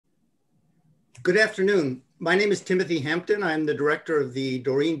Good afternoon. My name is Timothy Hampton. I'm the director of the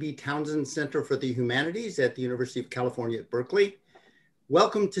Doreen B. Townsend Center for the Humanities at the University of California at Berkeley.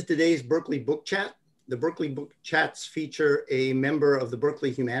 Welcome to today's Berkeley Book Chat. The Berkeley Book Chats feature a member of the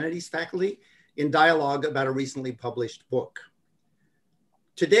Berkeley Humanities faculty in dialogue about a recently published book.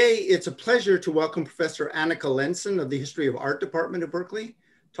 Today, it's a pleasure to welcome Professor Anneka Lenssen of the History of Art Department at Berkeley,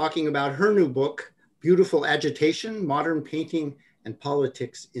 talking about her new book, Beautiful Agitation, Modern Painting and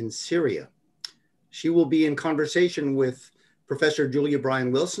Politics in Syria. She will be in conversation with Professor Julia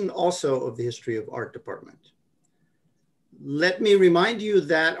Bryan-Wilson, also of the History of Art Department. Let me remind you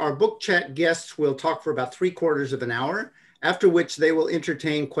that our book chat guests will talk for about 3/4 of an hour, after which they will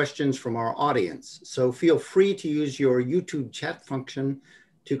entertain questions from our audience. So feel free to use your YouTube chat function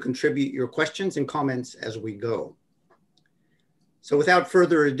to contribute your questions and comments as we go. So without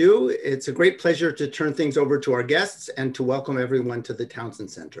further ado, it's a great pleasure to turn things over to our guests and to welcome everyone to the Townsend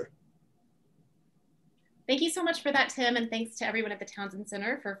Center. Thank you so much for that, Tim, and thanks to everyone at the Townsend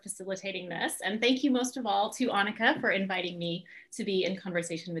Center for facilitating this. And thank you most of all to Anneka for inviting me to be in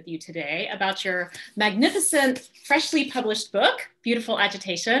conversation with you today about your magnificent, freshly published book, Beautiful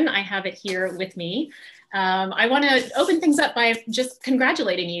Agitation. I have it here with me. I want to open things up by just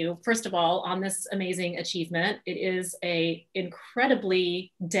congratulating you, first of all, on this amazing achievement. It is an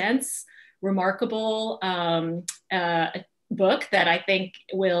incredibly dense, remarkable book that I think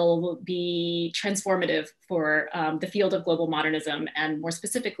will be transformative for the field of global modernism, and more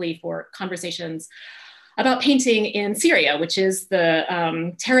specifically for conversations about painting in Syria, which is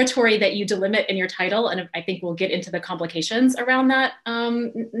the territory that you delimit in your title. And I think we'll get into the complications around that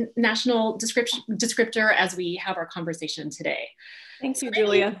national descriptor as we have our conversation today. Thank you,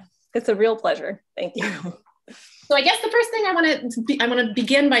 Julia. It's a real pleasure. Thank you. So I guess the first thing I want to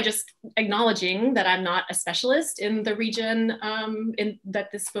begin by just acknowledging that I'm not a specialist in the region that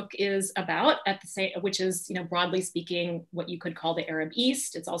this book is about, which is, broadly speaking, what you could call the Arab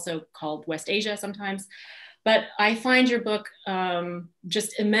East. It's also called West Asia sometimes. But I find your book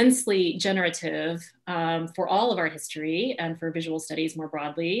just immensely generative for all of our history and for visual studies more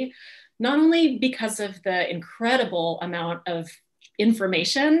broadly, not only because of the incredible amount of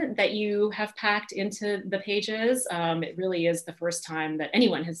information that you have packed into the pages. It really is the first time that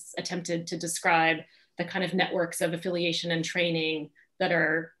anyone has attempted to describe the kind of networks of affiliation and training that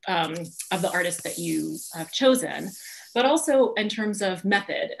are of the artists that you have chosen, but also in terms of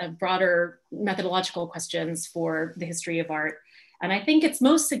method, of broader methodological questions for the history of art. And I think it's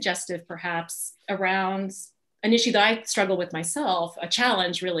most suggestive perhaps around an issue that I struggle with myself, a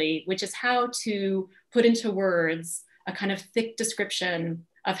challenge really, which is how to put into words a kind of thick description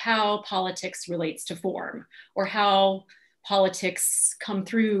of how politics relates to form, or how politics come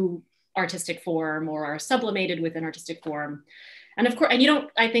through artistic form or are sublimated within artistic form. And of course, and you don't,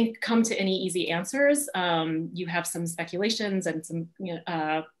 I think, come to any easy answers. You have some speculations and some,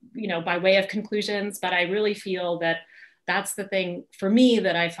 by way of conclusions, but I really feel that that's the thing for me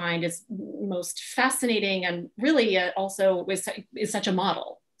that I find is most fascinating, and really also is such a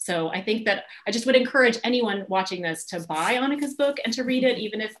model. So I think that I just would encourage anyone watching this to buy Anneka's book and to read it,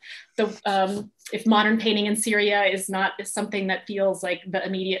 even if if modern painting in Syria is something that feels like the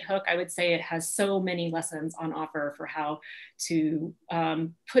immediate hook. I would say it has so many lessons on offer for how to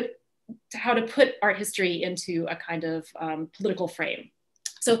put art history into a kind of political frame.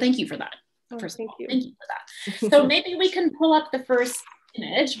 So thank you for that. First of all, thank you for that. So maybe we can pull up the first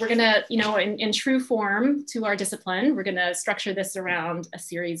image. We're gonna, in true form to our discipline, we're gonna structure this around a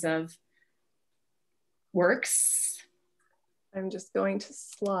series of works. I'm just going to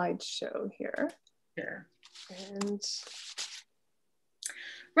slideshow here. Sure. And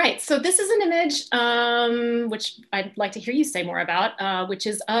right, so this is an image which I'd like to hear you say more about, which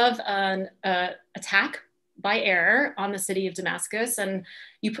is of an attack by air on the city of Damascus. And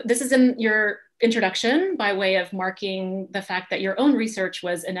this is in your introduction by way of marking the fact that your own research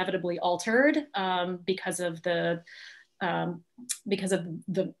was inevitably altered because of the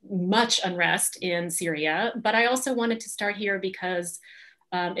much unrest in Syria. But I also wanted to start here because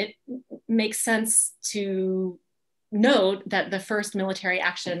it makes sense to note that the first military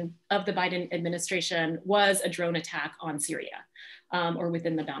action of the Biden administration was a drone attack on Syria, or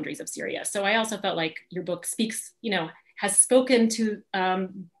within the boundaries of Syria. So I also felt like your book speaks, has spoken to,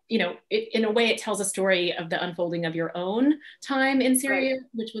 in a way it tells a story of the unfolding of your own time in Syria, right,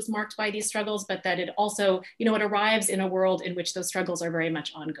 which was marked by these struggles, but that it also, it arrives in a world in which those struggles are very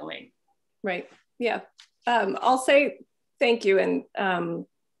much ongoing. Right, yeah. I'll say thank you. And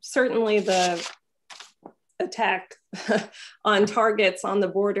certainly the attack on targets on the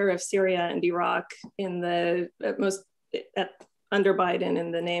border of Syria and Iraq in the under Biden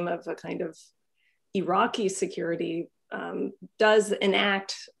in the name of a kind of Iraqi security does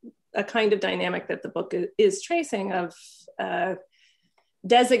enact a kind of dynamic that the book is tracing of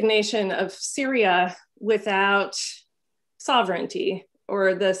designation of Syria without sovereignty,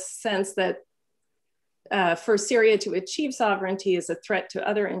 or the sense that for Syria to achieve sovereignty is a threat to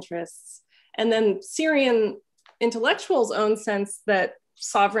other interests. And then Syrian intellectuals' own sense that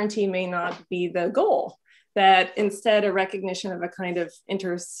sovereignty may not be the goal, that instead a recognition of a kind of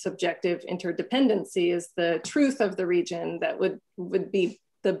intersubjective interdependency is the truth of the region that would be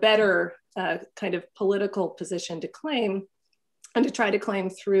the better kind of political position to claim, and to try to claim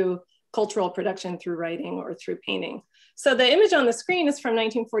through cultural production, through writing or through painting. So the image on the screen is from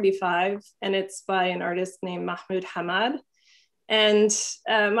 1945, and it's by an artist named Mahmoud Hamad. And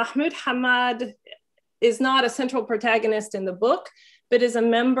Mahmoud Hamad is not a central protagonist in the book, but is a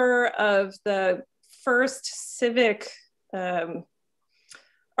member of the first civic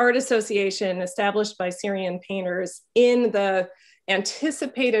art association established by Syrian painters in the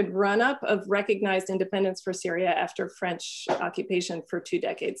anticipated run-up of recognized independence for Syria after French occupation for 2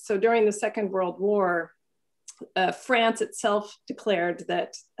 decades. So during the Second World War, France itself declared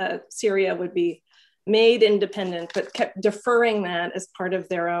that Syria would be made independent, but kept deferring that as part of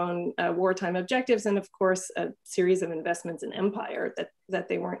their own wartime objectives. And of course, a series of investments in empire that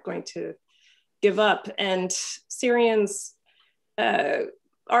they weren't going to give up. And Syrians,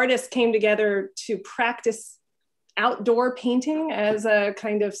 artists came together to practice outdoor painting as a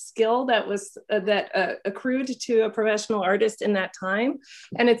kind of skill that was accrued to a professional artist in that time.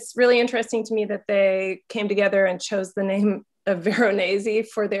 And it's really interesting to me that they came together and chose the name of Veronese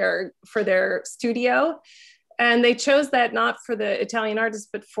for their studio. And they chose that not for the Italian artists,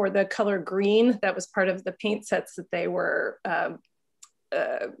 but for the color green that was part of the paint sets that they were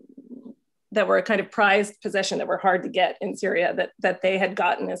that were a kind of prized possession that were hard to get in Syria, that they had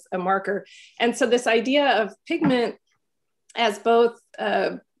gotten as a marker. And so this idea of pigment as both,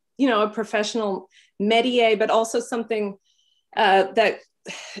 a professional métier, but also something that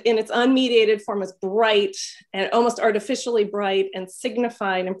in its unmediated form is bright and almost artificially bright and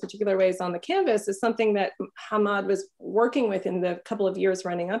signified in particular ways on the canvas, is something that Hamad was working with in the couple of years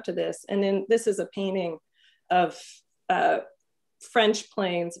running up to this. And then this is a painting of French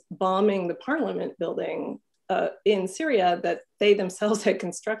planes bombing the parliament building in Syria that they themselves had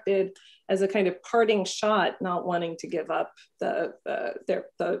constructed as a kind of parting shot, not wanting to give up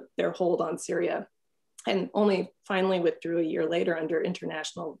their hold on Syria, and only finally withdrew a year later under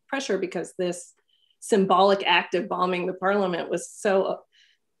international pressure, because this symbolic act of bombing the parliament was so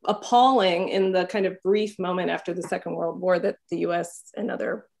appalling in the kind of brief moment after the Second World War that the US and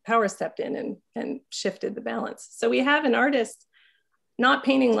other powers stepped in and shifted the balance. So we have an artist not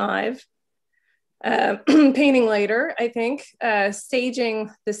painting live, painting later, I think, staging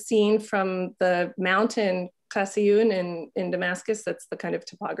the scene from the mountain Qasiyun in Damascus. That's the kind of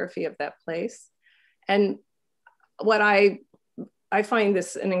topography of that place. And what I find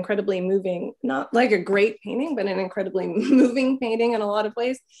this an incredibly moving, not like a great painting, but an incredibly moving painting in a lot of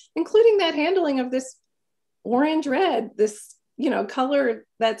ways, including that handling of this orange red, this color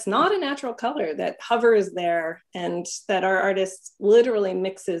that's not a natural color, that hovers there, and that our artist literally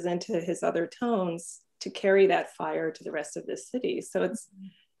mixes into his other tones to carry that fire to the rest of the city. So it's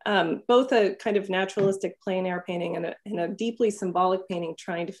both a kind of naturalistic plein air painting and a deeply symbolic painting,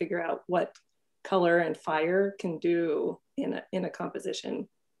 trying to figure out what color and fire can do in a composition.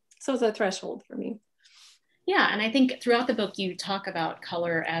 So it's a threshold for me. Yeah, and I think throughout the book, you talk about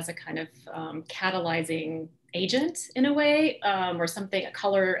color as a kind of catalyzing agent in a way, or something, a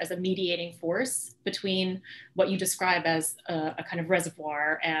color as a mediating force between what you describe as a kind of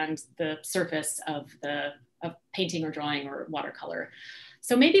reservoir and the surface of painting or drawing or watercolor.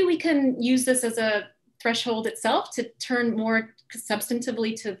 So maybe we can use this as a threshold itself to turn more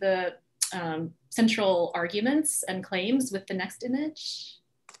substantively to the central arguments and claims with the next image,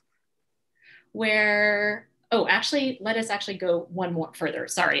 where, actually, let us actually go one more further.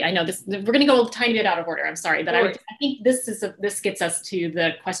 Sorry, I know this, we're going to go a tiny bit out of order. I'm sorry, but I think this gets us to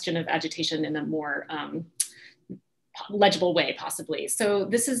the question of agitation in a more legible way, possibly. So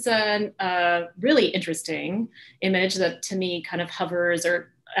this is a really interesting image that to me kind of hovers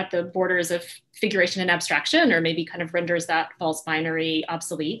or at the borders of figuration and abstraction, or maybe kind of renders that false binary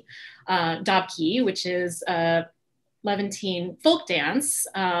obsolete. Dabki, which is a Levantine folk dance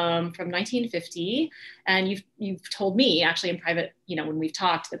from 1950. And you've told me actually in private, when we've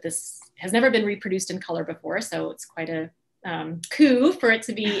talked, that this has never been reproduced in color before. So it's quite a coup for it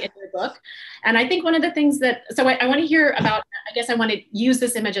to be in your book. And I think one of the things that, so I want to hear about, I guess I want to use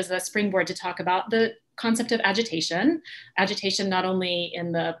this image as a springboard to talk about the concept of agitation. Agitation not only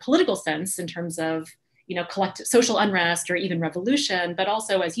in the political sense in terms of, you know, collective social unrest or even revolution, but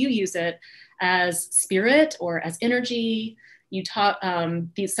also as you use it as spirit or as energy. You talk,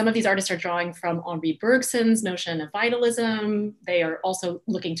 some of these artists are drawing from Henri Bergson's notion of vitalism. They are also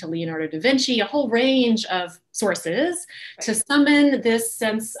looking to Leonardo da Vinci, a whole range of sources to summon this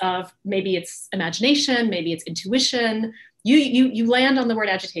sense of maybe it's imagination, maybe it's intuition. You land on the word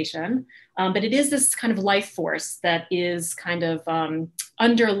agitation, but it is this kind of life force that is kind of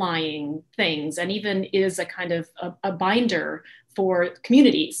underlying things and even is a kind of a binder for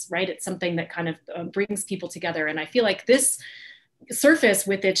communities, right? It's something that kind of brings people together. And I feel like this surface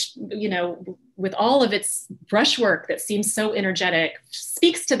with its, you know, with all of its brushwork that seems so energetic,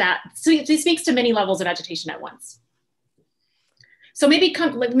 speaks to that, speaks to many levels of agitation at once. So maybe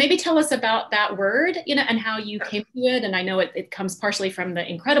tell us about that word, you know, and how you came to it. And I know it comes partially from the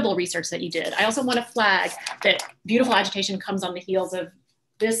incredible research that you did. I also want to flag that Beautiful Agitation comes on the heels of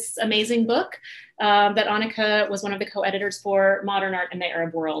this amazing book that Anneka was one of the co-editors for, Modern Art in the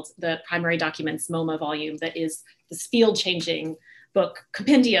Arab World, the Primary Documents MoMA volume that is this field-changing book,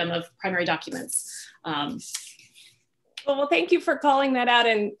 compendium of primary documents. Well, thank you for calling that out.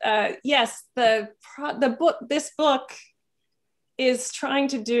 And yes, this book is trying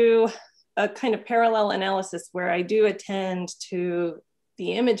to do a kind of parallel analysis where I do attend to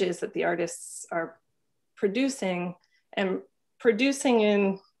the images that the artists are producing and producing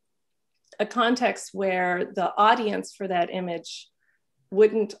in a context where the audience for that image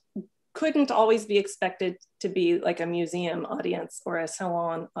couldn't always be expected to be like a museum audience or a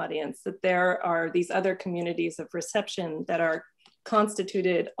salon audience, that there are these other communities of reception that are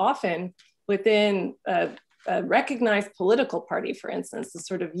constituted often within a recognized political party, for instance, the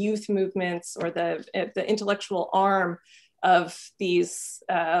sort of youth movements or the intellectual arm of these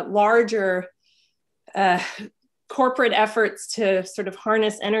larger corporate efforts to sort of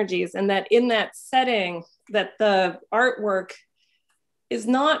harness energies, and that in that setting, that the artwork is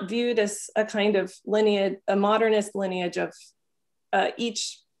not viewed as a kind of lineage, a modernist lineage of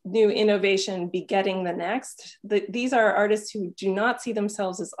each new innovation begetting the next. These are artists who do not see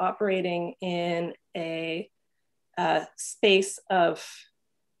themselves as operating in a space of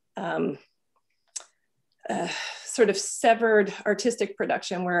sort of severed artistic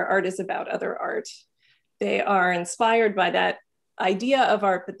production where art is about other art. They are inspired by that idea of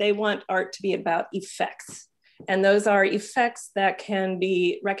art, but they want art to be about effects. And those are effects that can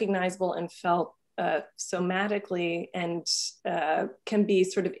be recognizable and felt somatically and can be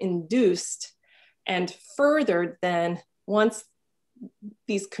sort of induced and furthered then once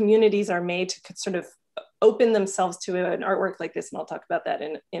these communities are made to sort of open themselves to an artwork like this, and I'll talk about that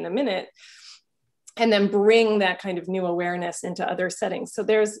in a minute, and then bring that kind of new awareness into other settings. So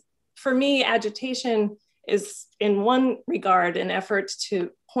there's, for me, agitation is in one regard an effort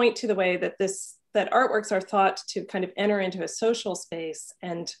to point to the way that that artworks are thought to kind of enter into a social space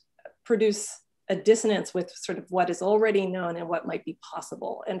and produce a dissonance with sort of what is already known and what might be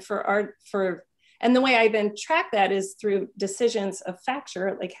possible. And for art, and the way I then track that is through decisions of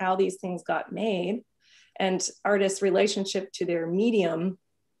facture, like how these things got made and artists' relationship to their medium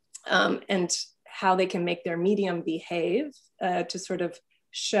and how they can make their medium behave to sort of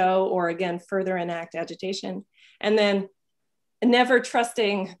show or again, further enact agitation. And then never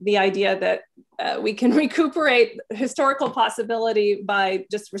trusting the idea that we can recuperate historical possibility by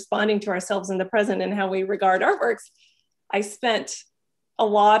just responding to ourselves in the present and how we regard artworks. I spent a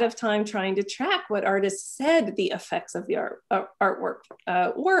lot of time trying to track what artists said the effects of the artwork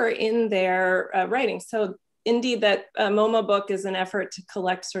were in their writing. So indeed, that MoMA book is an effort to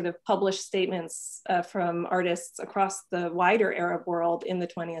collect sort of published statements from artists across the wider Arab world in the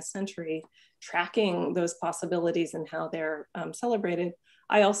 20th century, tracking those possibilities and how they're celebrated.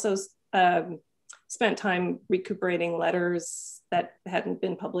 I also spent time recuperating letters that hadn't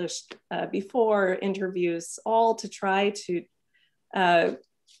been published before, interviews, all to try to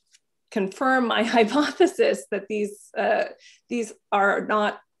confirm my hypothesis that these are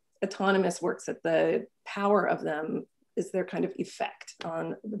not autonomous works, that the power of them is their kind of effect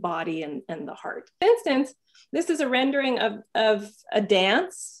on the body and the heart. For instance, this is a rendering of a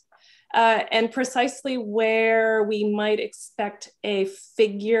dance and precisely where we might expect a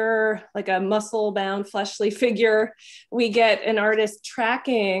figure, like a muscle-bound, fleshly figure, we get an artist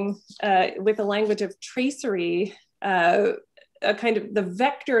tracking with a language of tracery, a kind of the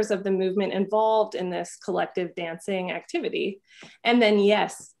vectors of the movement involved in this collective dancing activity. And then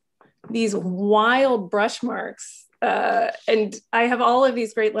yes, these wild brush marks and I have all of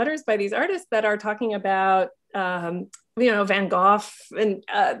these great letters by these artists that are talking about, Van Gogh and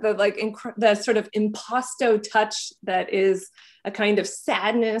the sort of impasto touch that is a kind of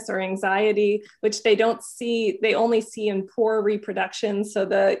sadness or anxiety, which they don't see, they only see in poor reproduction. So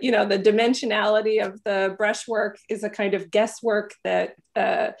the dimensionality of the brushwork is a kind of guesswork that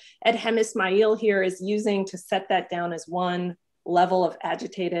Adhem Ismail here is using to set that down as one level of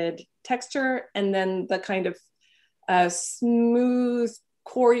agitated texture. And then the kind of smooth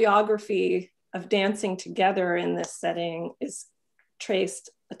choreography of dancing together in this setting is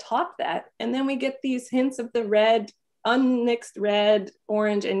traced atop that. And then we get these hints of the red, unmixed red,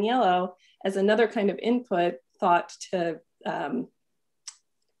 orange, and yellow as another kind of input thought to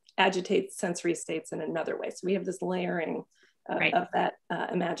agitate sensory states in another way. So we have this layering of that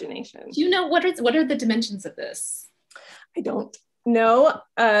imagination. Do you know what are the dimensions of this? I don't know.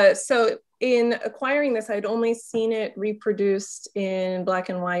 So in acquiring this, I'd only seen it reproduced in black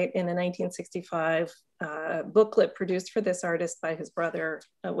and white in a 1965 booklet produced for this artist by his brother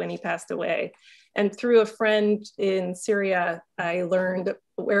when he passed away. And through a friend in Syria, I learned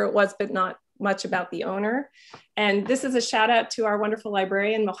where it was, but not much about the owner. And this is a shout out to our wonderful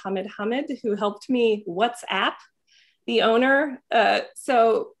librarian, Mohammed Hamid, who helped me WhatsApp the owner.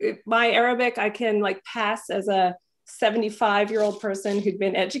 So my Arabic, I can pass as a 75-year-old person who'd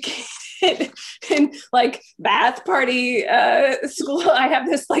been educated in bath party school. I have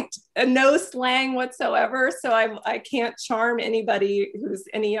this no slang whatsoever. So I can't charm anybody who's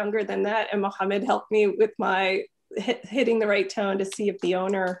any younger than that. And Mohammed helped me with my hitting the right tone to see if the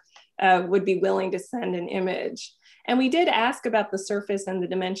owner would be willing to send an image. And we did ask about the surface and the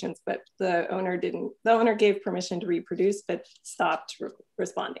dimensions, but the owner didn't. The owner gave permission to reproduce, but stopped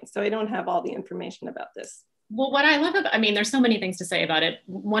responding. So I don't have all the information about this. Well, what I love about, there's so many things to say about it.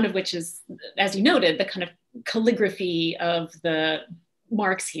 One of which is, as you noted, the kind of calligraphy of the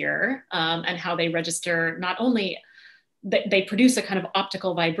marks here and how they register, not only they produce a kind of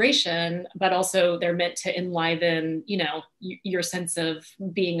optical vibration, but also they're meant to enliven, your sense of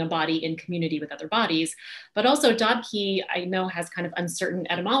being a body in community with other bodies. But also Dabki, I know, has kind of uncertain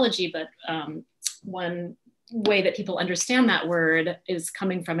etymology, but one way that people understand that word is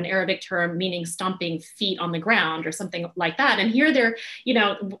coming from an Arabic term meaning stomping feet on the ground or something like that. And here they're,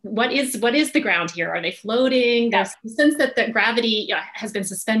 what is the ground here? Are they floating? There's a sense that the gravity has been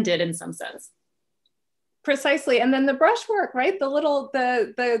suspended in some sense. Precisely. And then the brushwork, right?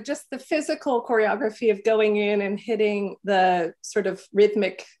 Just the physical choreography of going in and hitting the sort of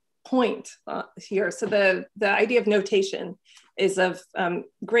rhythmic point here. So the idea of notation is of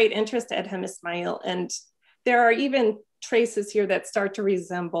great interest to Adhem Ismail. And there are even traces here that start to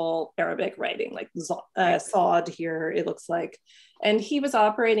resemble Arabic writing, like Saud here, it looks like. And he was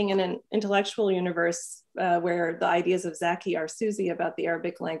operating in an intellectual universe where the ideas of Zaki Arsuzi about the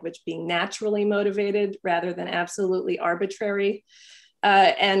Arabic language being naturally motivated rather than absolutely arbitrary.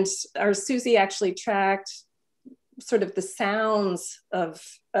 And Arsuzi actually tracked sort of the sounds of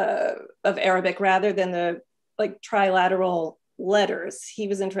Arabic rather than the trilateral letters. He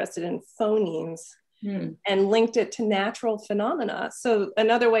was interested in phonemes. And linked it to natural phenomena. So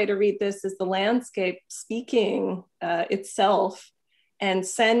another way to read this is the landscape speaking itself and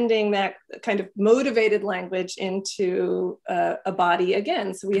sending that kind of motivated language into a body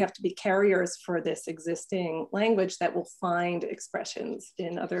again. So we have to be carriers for this existing language that will find expressions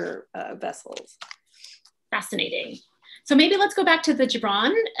in other vessels. Fascinating. So maybe let's go back to the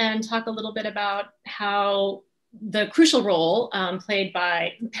Gibran and talk a little bit about how the crucial role played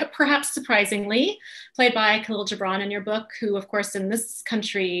by, perhaps surprisingly, played by Khalil Gibran in your book, who of course in this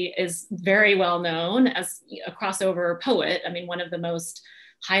country is very well known as a crossover poet. One of the most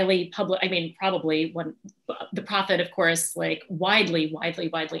highly public, probably one, the Prophet, of course, widely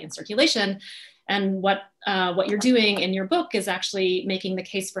in circulation. And what you're doing in your book is actually making the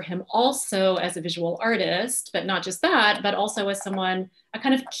case for him also as a visual artist, but not just that, but also as someone, a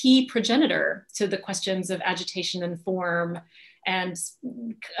kind of key progenitor to the questions of agitation and form and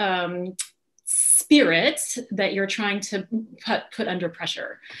spirit that you're trying to put under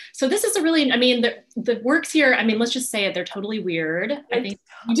pressure. So this is a really, the works here, let's just say it, they're totally weird. I think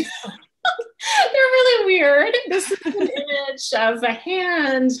they're really weird. This is an image of a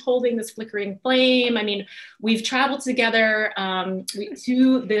hand holding this flickering flame. We've traveled together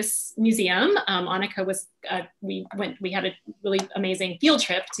to this museum. Anneka was, we had a really amazing field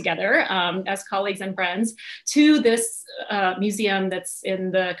trip together as colleagues and friends to this museum that's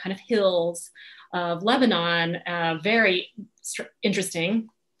in the kind of hills of Lebanon. Very interesting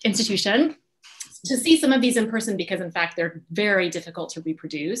institution. to see some of these in person, because in fact, they're very difficult to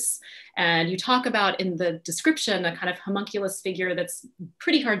reproduce. And you talk about in the description, a kind of homunculus figure that's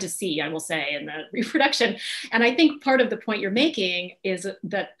pretty hard to see, I will say, in the reproduction. And I think part of the point you're making is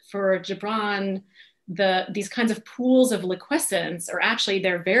that for Gibran, these kinds of pools of liquescence are actually,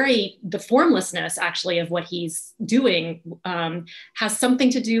 the formlessness actually of what he's doing has something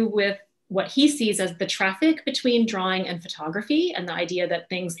to do with what he sees as the traffic between drawing and photography, and the idea that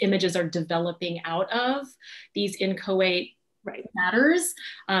images are developing out of these inchoate matters.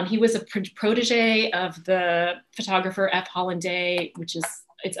 He was a protege of the photographer F. Hollanday, which is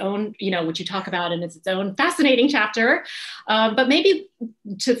its own, which you talk about, and it's its own fascinating chapter. But maybe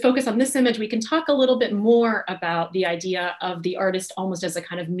to focus on this image, we can talk a little bit more about the idea of the artist almost as a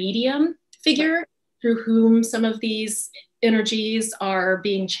kind of medium figure through whom some of these energies are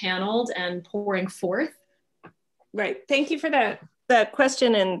being channeled and pouring forth. Right. Thank you for that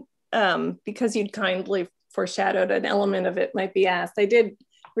question. And because you'd kindly foreshadowed an element of it might be asked, I did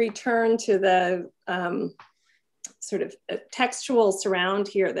return to the sort of textual surround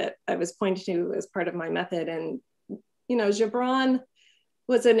here that I was pointing to as part of my method. And, Gibran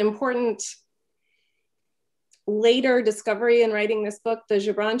was an important later discovery in writing this book. The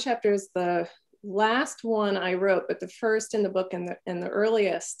Gibran chapter is the last one I wrote, but the first in the book and the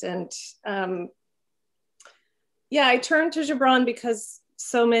earliest. And I turned to Gibran because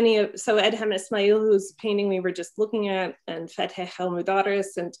so Edhem Ismail, whose painting we were just looking at, and Fateh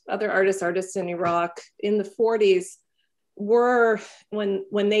al-Moudarres and other artists in Iraq in the 40s were, when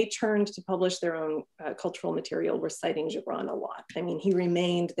they turned to publish their own cultural material, were citing Gibran a lot. I mean, he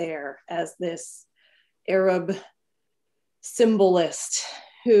remained there as this Arab symbolist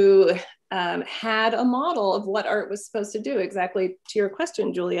who had a model of what art was supposed to do, exactly to your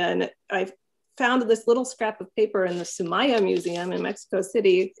question, Julia. And I found this little scrap of paper in the Sumaya Museum in Mexico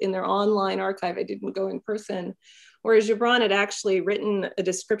City in their online archive. I didn't go in person, where Gibran had actually written a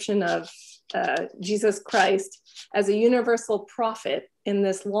description of Jesus Christ as a universal prophet in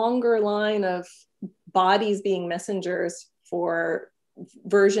this longer line of bodies being messengers for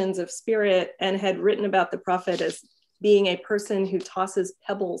versions of spirit, and had written about the prophet as being a person who tosses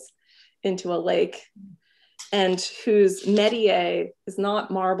pebbles into a lake, and whose métier is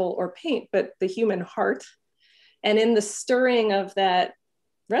not marble or paint, but the human heart. And in the stirring of that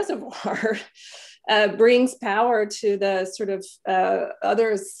reservoir brings power to the sort of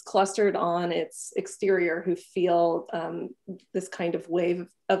others clustered on its exterior who feel this kind of wave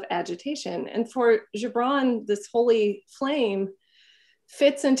of agitation. And for Gibran, this holy flame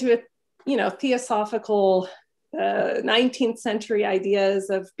fits into a, theosophical 19th century ideas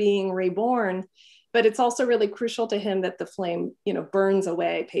of being reborn, but it's also really crucial to him that the flame, burns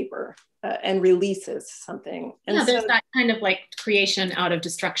away paper and releases something. And yeah, there's that kind of like creation out of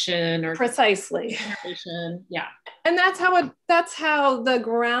destruction, or precisely. Yeah, and that's how the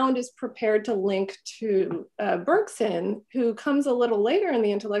ground is prepared to link to Bergson, who comes a little later in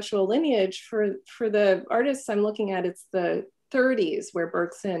the intellectual lineage. For the artists I'm looking at, it's the 30s where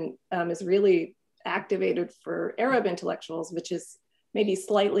Bergson is really activated for Arab intellectuals, which is maybe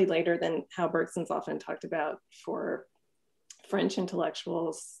slightly later than how Bergson's often talked about for French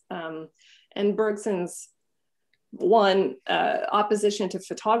intellectuals. And Bergson's opposition to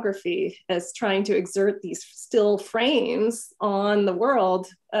photography as trying to exert these still frames on the world,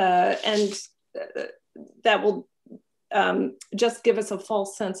 and that will just give us a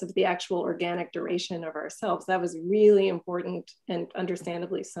false sense of the actual organic duration of ourselves. That was really important, and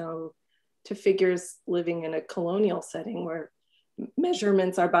understandably so, to figures living in a colonial setting where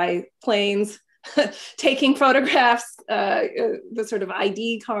measurements are by planes, taking photographs, the sort of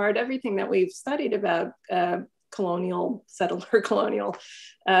ID card, everything that we've studied about colonial, settler colonial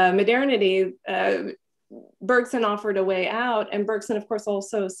modernity. Bergson offered a way out, and Bergson, of course,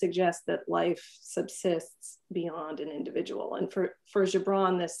 also suggests that life subsists beyond an individual. And for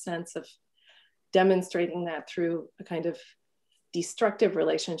Gibran, this sense of demonstrating that through a kind of destructive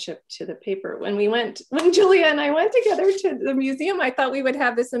relationship to the paper. When Julia and I went together to the museum, I thought we would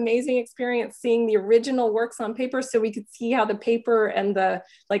have this amazing experience seeing the original works on paper, so we could see how the paper and the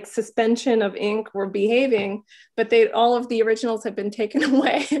suspension of ink were behaving, but all of the originals had been taken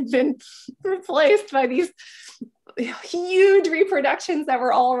away and been replaced by these huge reproductions that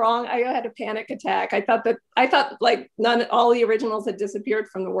were all wrong. I had a panic attack. I thought all the originals had disappeared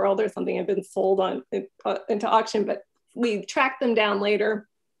from the world or something, had been sold into auction, but we tracked them down later,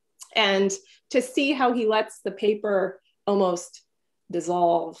 and to see how he lets the paper almost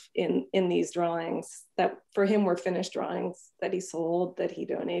dissolve in these drawings that for him were finished drawings that he sold, that he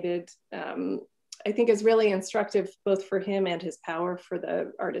donated, I think is really instructive both for him and his power for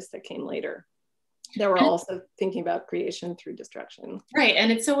the artists that came later. that we're also thinking about creation through destruction. Right,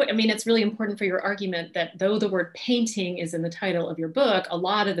 and it's so, I mean, it's really important for your argument that though the word painting is in the title of your book, a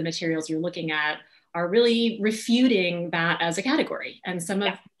lot of the materials you're looking at are really refuting that as a category. And some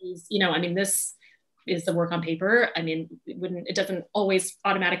of these, you know, I mean, this is the work on paper. I mean, it doesn't always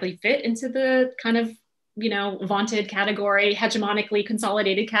automatically fit into the kind of, you know, vaunted category, hegemonically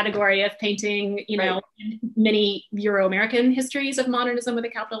consolidated category of painting, you know, many Euro-American histories of modernism with a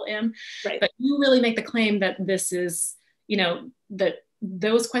capital M. Right. But you really make the claim that this is, you know, that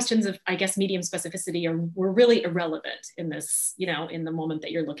those questions of, I guess, medium specificity were really irrelevant in this, you know, in the moment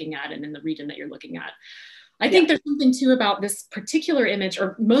that you're looking at and in the region that you're looking at. I think there's something too about this particular image,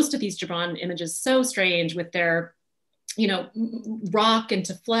 or most of these Gibran images, so strange with their, you know, rock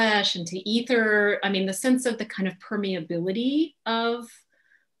into flesh into ether. I mean, the sense of the kind of permeability of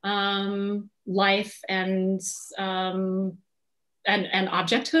life and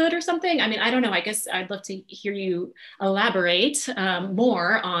objecthood or something. I mean, I don't know. I guess I'd love to hear you elaborate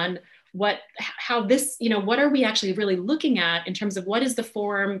more on how this, you know, what are we actually really looking at in terms of what is the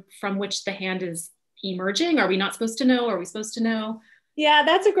form from which the hand is emerging? Are we not supposed to know? Are we supposed to know? Yeah,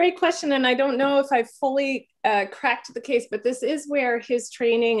 that's a great question. And I don't know if I've fully cracked the case, but this is where his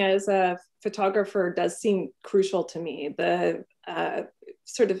training as a photographer does seem crucial to me. The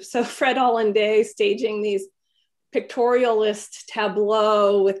sort of, so Fred Hollanday staging these pictorialist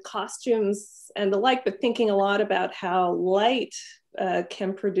tableau with costumes and the like, but thinking a lot about how light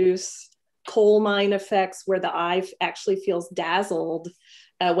can produce coal mine effects where the eye actually feels dazzled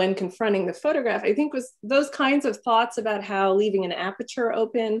when confronting the photograph. I think was those kinds of thoughts about how leaving an aperture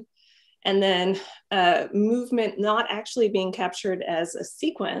open and then movement not actually being captured as a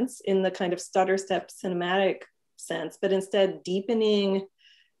sequence in the kind of stutter step cinematic sense, but instead deepening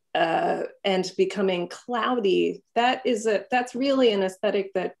and becoming cloudy. That's really an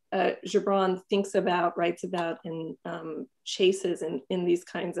aesthetic that Gibran thinks about, writes about, and chases in these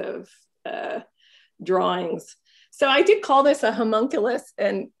kinds of drawings. So I did call this a homunculus,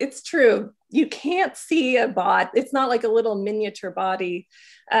 and it's true. You can't see a body. It's not like a little miniature body.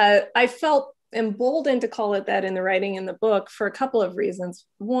 I felt emboldened to call it that in the writing in the book for a couple of reasons.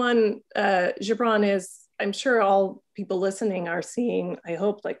 One, Gibran is, I'm sure all people listening are seeing, I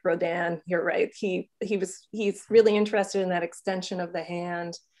hope, like Rodin, you're right. He's really interested in that extension of the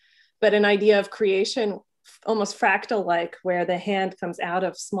hand, but an idea of creation almost fractal-like, where the hand comes out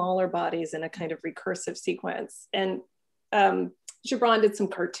of smaller bodies in a kind of recursive sequence. And Gibran did some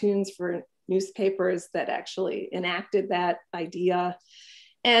cartoons for newspapers that actually enacted that idea.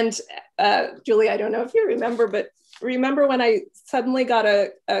 And Julie, I don't know if you remember, but remember when I suddenly got a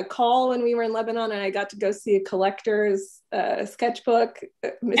call when we were in Lebanon and I got to go see a collector's sketchbook,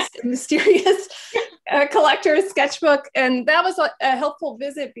 mysterious collector's sketchbook. And that was a helpful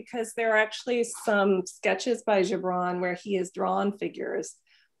visit because there are actually some sketches by Gibran where he has drawn figures,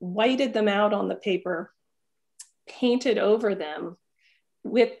 whited them out on the paper, painted over them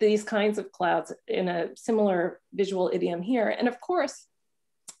with these kinds of clouds in a similar visual idiom here. And of course,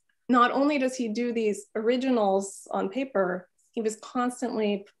 not only does he do these originals on paper, he was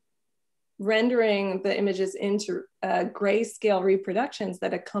constantly rendering the images into grayscale reproductions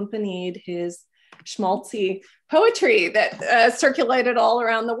that accompanied his schmaltzy poetry that circulated all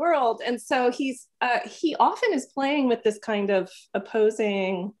around the world. And so he often is playing with this kind of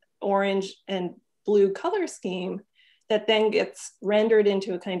opposing orange and blue color scheme that then gets rendered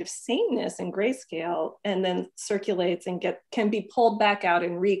into a kind of sameness in grayscale and then circulates and can be pulled back out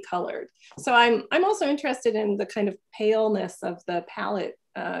and recolored. So I'm also interested in the kind of paleness of the palette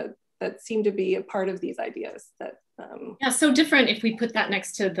that seem to be a part of these ideas. That yeah, so different if we put that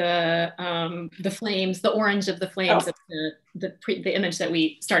next to the flames, the orange of the flames of the image that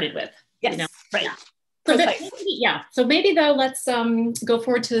we started with. Yes, you know? right. Yeah. So maybe though, let's go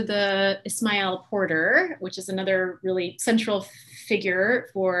forward to the Ismail Porter, which is another really central figure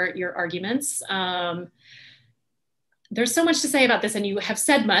for your arguments. There's so much to say about this, and you have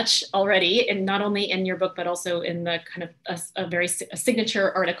said much already, and not only in your book, but also in the kind of a signature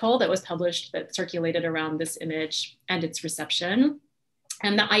article that was published that circulated around this image and its reception,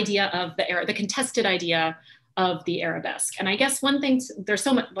 and the idea of the contested idea of the arabesque. And I guess one thing, there's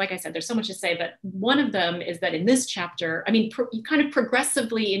so much, like I said, there's so much to say, but one of them is that in this chapter, I mean, you kind of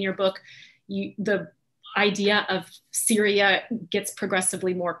progressively in your book, the idea of Syria gets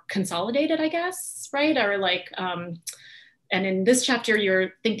progressively more consolidated, I guess, right? Or like, and in this chapter,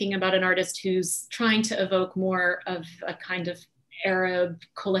 you're thinking about an artist who's trying to evoke more of a kind of Arab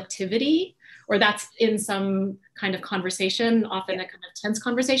collectivity, or that's in some kind of conversation, often a kind of tense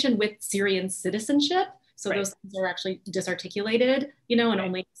conversation with Syrian citizenship. So those things are actually disarticulated, you know, and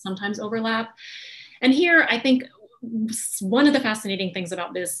only sometimes overlap. And here, I think one of the fascinating things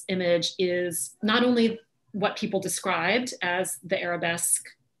about this image is not only what people described as the arabesque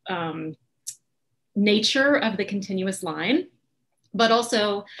nature of the continuous line, but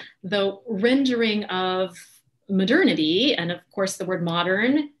also the rendering of modernity. And of course, the word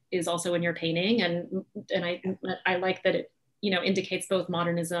modern is also in your painting. And I like that it, indicates both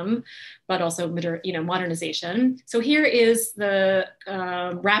modernism, but also modernization. So here is the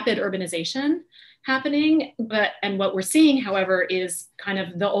rapid urbanization happening, and what we're seeing, however, is kind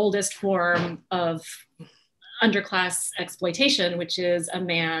of the oldest form of underclass exploitation, which is a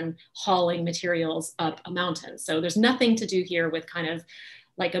man hauling materials up a mountain. So there's nothing to do here with kind of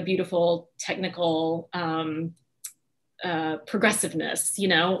like a beautiful technical progressiveness,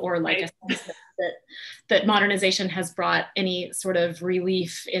 or like a sense that modernization has brought any sort of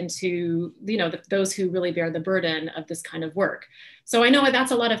relief into, those who really bear the burden of this kind of work. So I know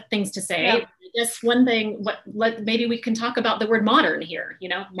that's a lot of things to say. Yeah. I guess one thing, maybe we can talk about the word modern here,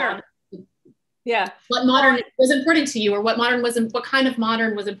 Sure. Modern. Yeah. What modern was important to you, or what kind of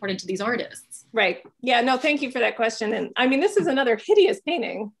modern was important to these artists? Right. Yeah, no, thank you for that question. And I mean, this is another hideous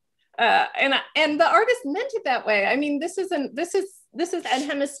painting. And the artist meant it that way. I mean, this is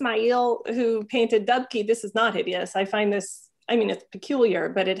Adhem Ismail, who painted Dubki. This is not hideous. I find this, it's peculiar,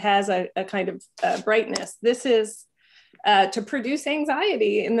 but it has a kind of brightness. This is to produce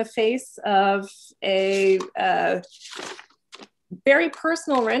anxiety in the face of a very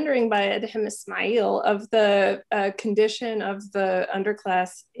personal rendering by Adhem Ismail of the condition of the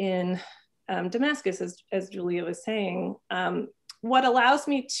underclass in Damascus, as Julia was saying. What allows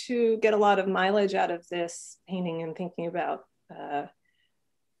me to get a lot of mileage out of this painting and thinking about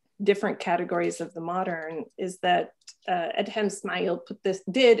different categories of the modern is that Adhem Ismail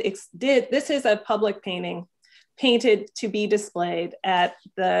this is a public painting painted to be displayed at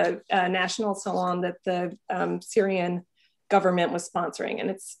the National Salon that the Syrian government was sponsoring.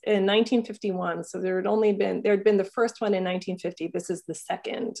 And it's in 1951. So there had been the first one in 1950. This is the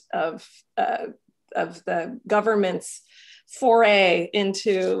second of the government's foray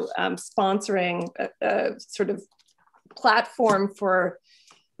into sponsoring a sort of platform for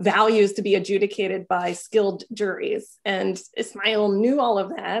values to be adjudicated by skilled juries. And Ismail knew all of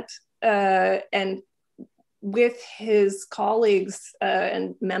that. And with his colleagues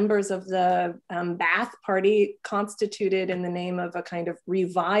and members of the Ba'ath Party, constituted in the name of a kind of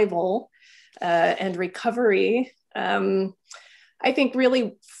revival and recovery, I think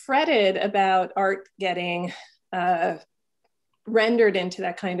really fretted about art getting rendered into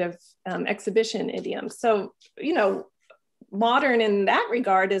that kind of exhibition idiom. So, modern in that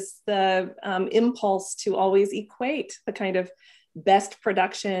regard is the impulse to always equate the kind of best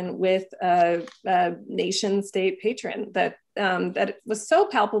production with a nation state patron that was so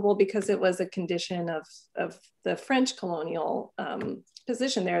palpable because it was a condition of the French colonial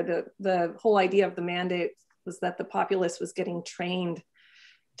position there. The whole idea of the mandate was that the populace was getting trained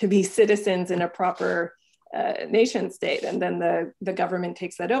to be citizens in a proper nation state. And then the government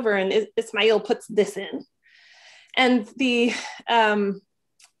takes that over, and Ismail puts this in. And the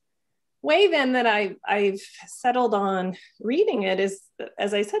way then that I've settled on reading it is,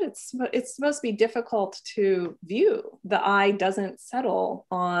 as I said, it's supposed to be difficult to view. The eye doesn't settle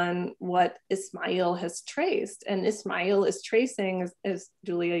on what Ismail has traced. And Ismail is tracing, as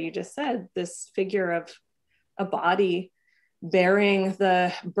Julia, you just said, this figure of a body bearing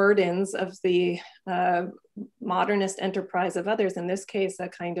the burdens of the modernist enterprise of others, in this case, a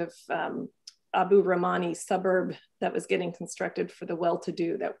kind of Abu Ramani suburb that was getting constructed for the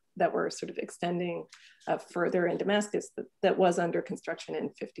well-to-do that were sort of extending further in Damascus that was under construction in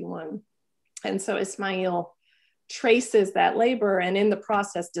 51. And so Ismail traces that labor and in the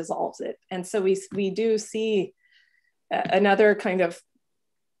process dissolves it. And so we do see another kind of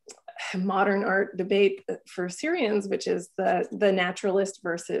modern art debate for Syrians, which is the naturalist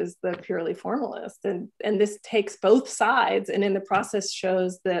versus the purely formalist. And this takes both sides and in the process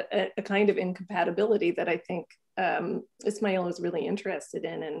shows a kind of incompatibility that I think Ismail is really interested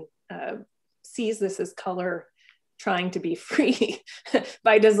in and sees this as color trying to be free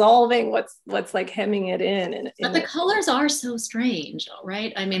by dissolving what's like hemming it in. But the colors are so strange,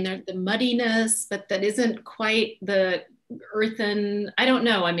 right? I mean, they're the muddiness, but that isn't quite the earthen, I don't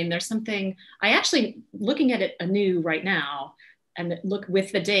know. I mean, there's something, I actually, looking at it anew right now and look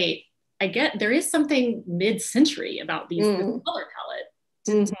with the date, I get, there is something mid-century about this color palette.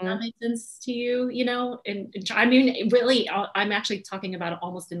 Does that make sense to you? And I mean, really, I'm actually talking about it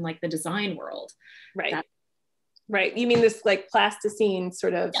almost in like the design world. Right. Right. You mean this like plasticine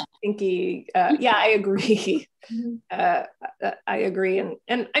sort of inky? Yeah, I agree. I agree.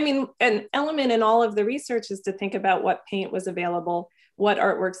 And I mean, an element in all of the research is to think about what paint was available, what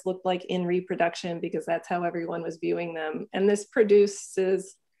artworks looked like in reproduction, because that's how everyone was viewing them. And this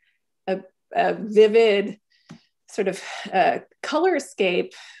produces a vivid sort of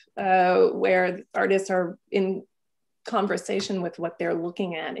colorscape where artists are in conversation with what they're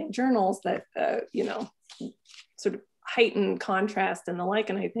looking at in journals that, you know, sort of heighten contrast and the like.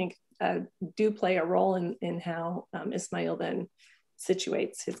 And I think do play a role in how Ismail then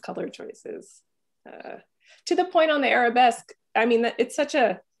situates his color choices. To the point on the arabesque, I mean,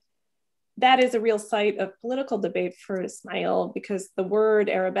 that is a real site of political debate for Ismail, because the word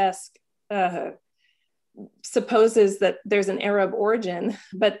arabesque supposes that there's an Arab origin,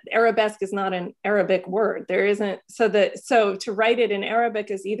 but arabesque is not an Arabic word. There isn't, so to write it in Arabic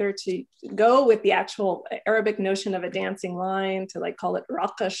is either to go with the actual Arabic notion of a dancing line, to like call it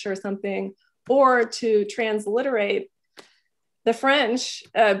raqash or something, or to transliterate the French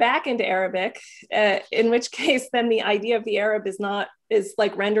back into Arabic, in which case then the idea of the Arab is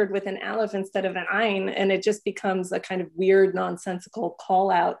like rendered with an aleph instead of an ayn, and it just becomes a kind of weird, nonsensical call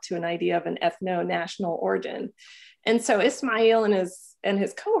out to an idea of an ethno-national origin. And so Ismail and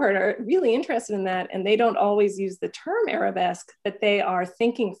his cohort are really interested in that, and they don't always use the term arabesque, but they are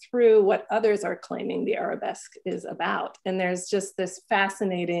thinking through what others are claiming the arabesque is about. And there's just this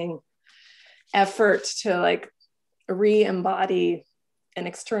fascinating effort to like re-embody an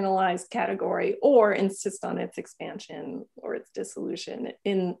externalized category or insist on its expansion or its dissolution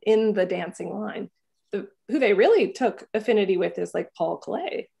in the dancing line. Who they really took affinity with is like Paul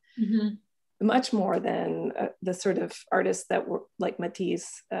Klee, much more than the sort of artists that were like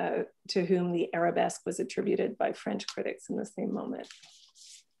Matisse, to whom the arabesque was attributed by French critics in the same moment.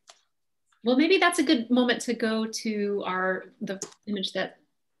 Well, maybe that's a good moment to go to the image that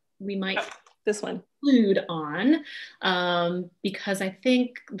we might this one conclude on, because I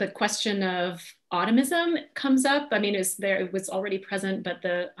think the question of automism comes up. I mean, it was already present, but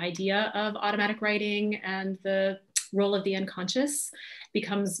the idea of automatic writing and the role of the unconscious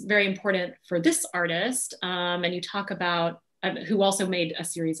becomes very important for this artist. And you talk about, who also made a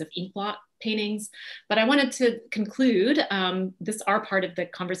series of ink blot paintings. But I wanted to conclude our part of the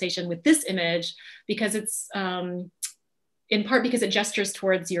conversation with this image, because it's, in part because it gestures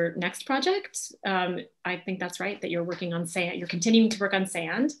towards your next project. I think that's right, that you're working on sand, you're continuing to work on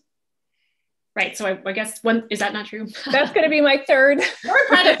sand. Right, so I guess is that not true? That's gonna be my third.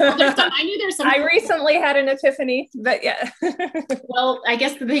 Project. I knew there's some. I recently had an epiphany, but yeah. Well, I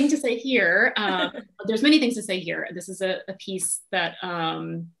guess the thing to say here, there's many things to say here. This is a piece that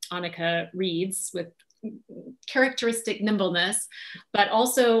Anneka reads with characteristic nimbleness, but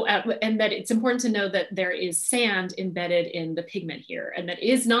also, and that it's important to know that there is sand embedded in the pigment here, and that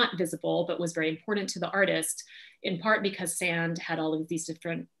is not visible, but was very important to the artist, in part because sand had all of these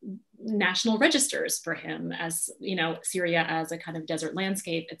different national registers for him, as, you know, Syria as a kind of desert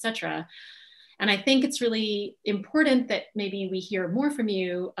landscape, etc. And I think it's really important that maybe we hear more from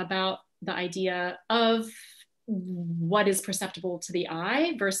you about the idea of what is perceptible to the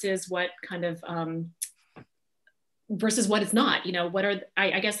eye versus what kind of versus what is not, you know,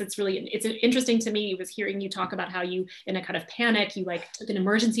 I guess it's interesting to me was hearing you talk about how you, in a kind of panic, you like took an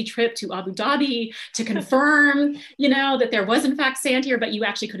emergency trip to Abu Dhabi to confirm, you know, that there was in fact sand here, but you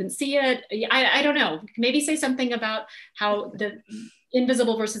actually couldn't see it. I don't know, maybe say something about how the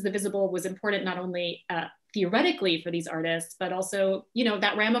invisible versus the visible was important, not only theoretically for these artists, but also, you know,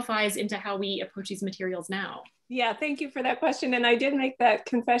 that ramifies into how we approach these materials now. Yeah, thank you for that question. And I did make that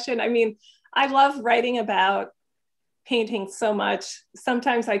confession. I mean, I love writing about painting so much.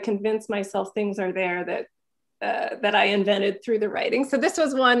 Sometimes I convince myself things are there that I invented through the writing. So this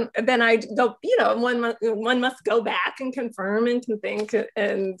was one. Then I go, you know, one must go back and confirm and can think,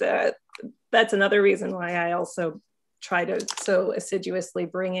 and that's another reason why I also try to so assiduously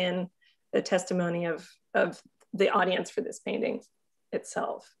bring in the testimony of the audience for this painting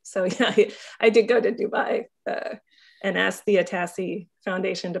itself. So yeah, I did go to Dubai and asked the Atassi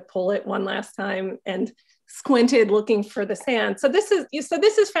Foundation to pull it one last time, and squinted looking for the sand. So this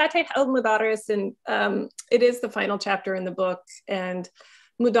is Fateh al-Moudarres, and it is the final chapter in the book. And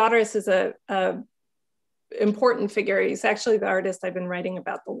Moudarres is a important figure. He's actually the artist I've been writing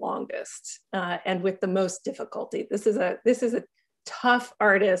about the longest, and with the most difficulty. This is a tough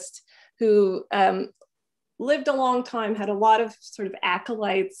artist who lived a long time, had a lot of sort of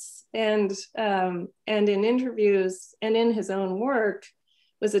acolytes, and in interviews and in his own work,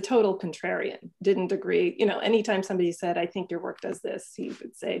 was a total contrarian, didn't agree. You know, anytime somebody said, I think your work does this, he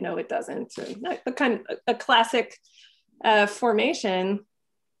would say, no, it doesn't. And a kind of a classic formation.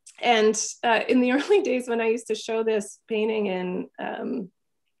 And in the early days when I used to show this painting in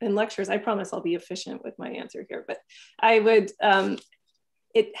lectures, I promise I'll be efficient with my answer here, but I would,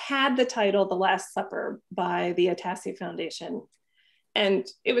 it had the title, The Last Supper by the Agitate Foundation. And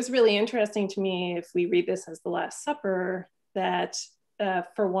it was really interesting to me, if we read this as the Last Supper, that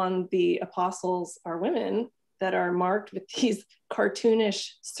for one, the apostles are women that are marked with these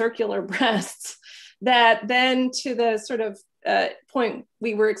cartoonish circular breasts, that then to the sort of point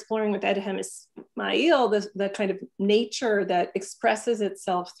we were exploring with Edhem Ismail, the kind of nature that expresses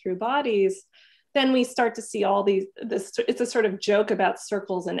itself through bodies, then we start to see all these, it's a sort of joke about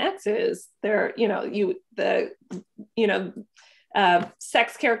circles and X's. There,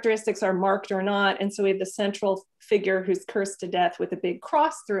 sex characteristics are marked or not. And so we have the central figure who's cursed to death with a big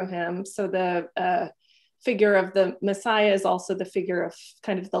cross through him. So the figure of the Messiah is also the figure of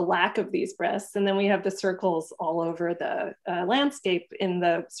kind of the lack of these breasts. And then we have the circles all over the landscape in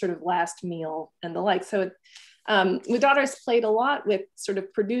the sort of last meal and the like. So al-Moudarres played a lot with sort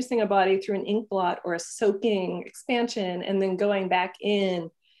of producing a body through an ink blot or a soaking expansion, and then going back in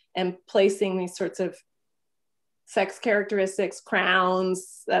and placing these sorts of sex characteristics,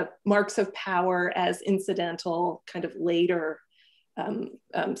 crowns, marks of power as incidental kind of later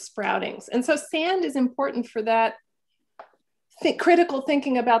sproutings. And so sand is important for that critical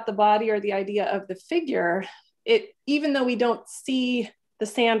thinking about the body or the idea of the figure. Even though we don't see the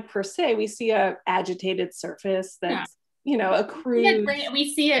sand per se, we see a agitated surface that's, a crude.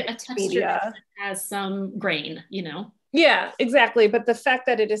 We see it, a texture that has some grain, Yeah, exactly. But the fact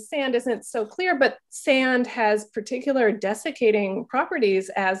that it is sand isn't so clear, but sand has particular desiccating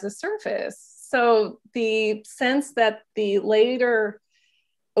properties as a surface. So the sense that the later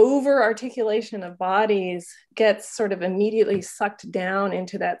over-articulation of bodies gets sort of immediately sucked down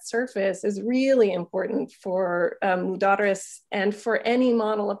into that surface is really important for al-Moudarres and for any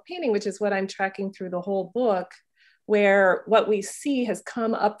model of painting, which is what I'm tracking through the whole book, where what we see has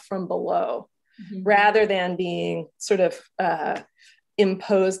come up from below, rather than being sort of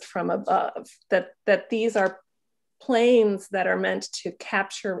imposed from above, that these are planes that are meant to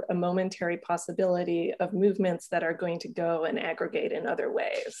capture a momentary possibility of movements that are going to go and aggregate in other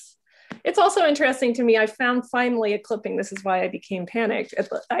ways. It's also interesting to me, I found finally a clipping, this is why I became panicked.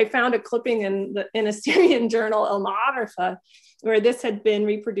 I found a clipping in a Syrian journal, al-Ma'arifa, where this had been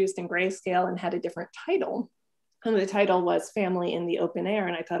reproduced in grayscale and had a different title. And the title was Family in the Open Air.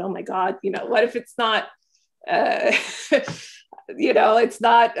 And I thought, oh my God, what if it's not, it's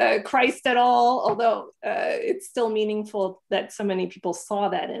not Christ at all, although it's still meaningful that so many people saw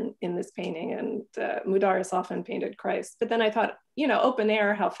that in this painting, and Moudarres often painted Christ. But then I thought, open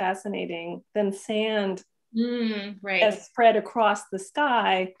air, how fascinating. Then sand as spread across the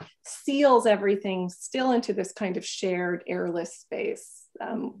sky seals everything still into this kind of shared airless space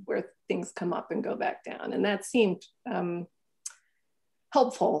where things come up and go back down. And that seemed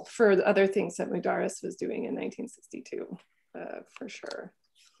helpful for the other things that Moudarres was doing in 1962. For sure.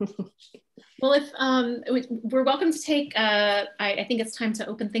 Well, if we're welcome to take, I think it's time to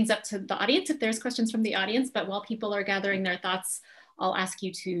open things up to the audience if there's questions from the audience, but while people are gathering their thoughts, I'll ask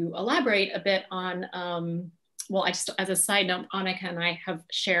you to elaborate a bit on, well, as a side note, Anneka and I have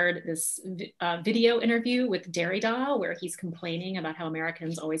shared this video interview with Derrida, where he's complaining about how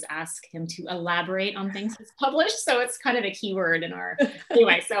Americans always ask him to elaborate on things he's published. So it's kind of a keyword in our,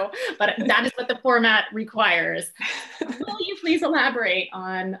 anyway, but that is what the format requires. Will you please elaborate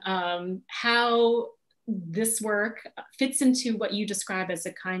on how this work fits into what you describe as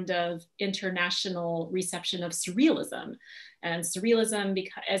a kind of international reception of surrealism? And surrealism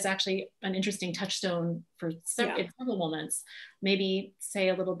is actually an interesting touchstone for several moments. Maybe say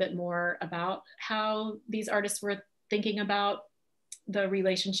a little bit more about how these artists were thinking about the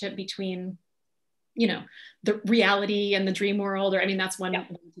relationship between, the reality and the dream world, or that's one way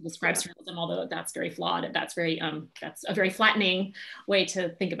to describe surrealism, although that's very flawed. That's a very flattening way to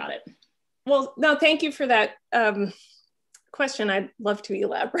think about it. Well, no, thank you for that question. I'd love to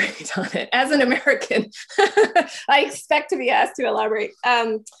elaborate on it. As an American, I expect to be asked to elaborate.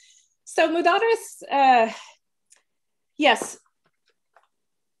 So Moudarres, yes.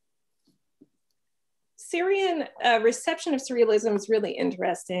 Syrian reception of surrealism is really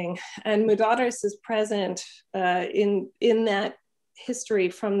interesting. And Moudarres is present in that history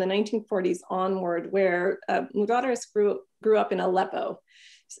from the 1940s onward, where Moudarres grew up in Aleppo.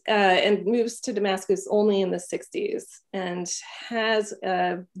 And moves to Damascus only in the 60s, and has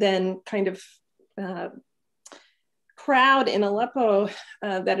then kind of crowd in Aleppo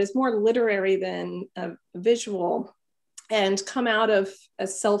that is more literary than visual, and come out of a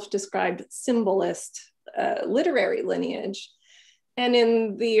self-described symbolist literary lineage. And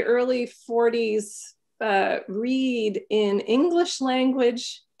in the early 40s, read in English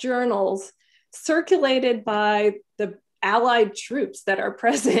language journals circulated by the Allied troops that are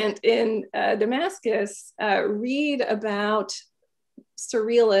present in Damascus, read about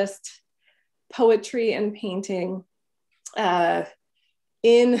surrealist poetry and painting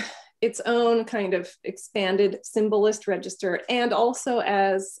in its own kind of expanded symbolist register, and also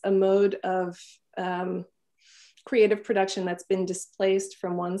as a mode of creative production that's been displaced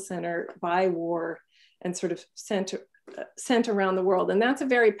from one center by war and sort of sent around the world. And that's a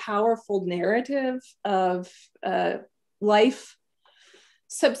very powerful narrative of life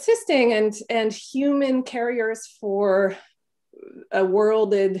subsisting and human carriers for a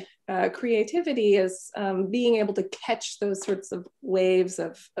worlded creativity as being able to catch those sorts of waves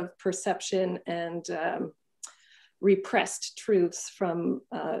of perception and repressed truths from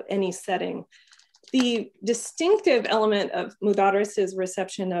any setting. The distinctive element of Moudarres's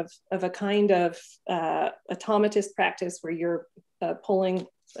reception of a kind of automatist practice where you're pulling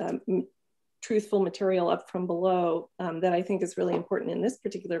truthful material up from below that I think is really important in this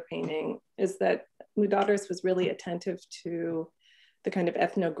particular painting is that Moudarres was really attentive to the kind of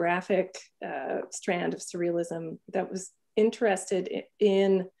ethnographic strand of surrealism that was interested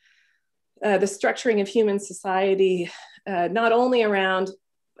in the structuring of human society, not only around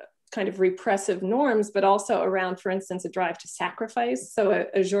kind of repressive norms, but also around, for instance, a drive to sacrifice. So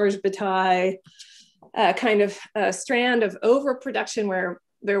a Georges Bataille kind of strand of overproduction where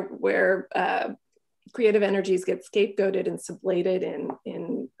creative energies get scapegoated and sublated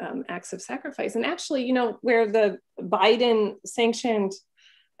in acts of sacrifice. And actually, you know, where the Biden sanctioned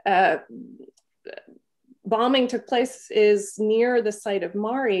bombing took place is near the site of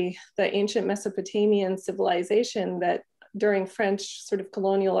Mari, the ancient Mesopotamian civilization that during French sort of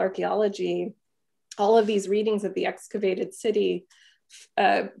colonial archaeology, all of these readings of the excavated city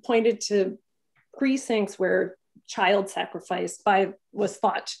pointed to precincts where child sacrifice was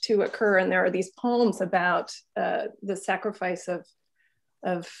thought to occur. And there are these poems about the sacrifice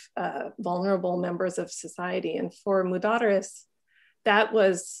of vulnerable members of society. And for Moudarres, that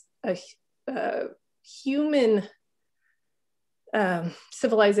was a human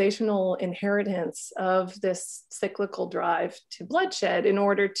civilizational inheritance of this cyclical drive to bloodshed in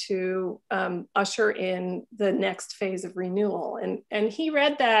order to usher in the next phase of renewal. And he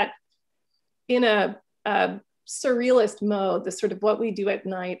read that in a surrealist mode, the sort of what we do at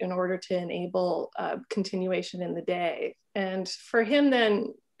night in order to enable continuation in the day. And for him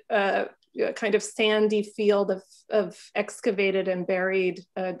then, a kind of sandy field of excavated and buried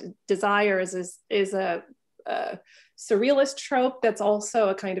desires is a surrealist trope that's also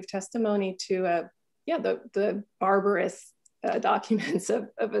a kind of testimony to the barbarous documents of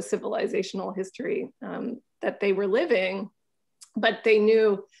a civilizational history that they were living, but they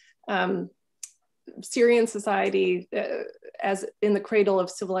knew Syrian society as in the cradle of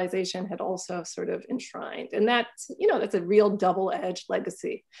civilization had also sort of enshrined. And that's, you know, that's a real double-edged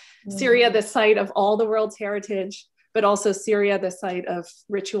legacy. Mm-hmm. Syria, the site of all the world's heritage, but also Syria, the site of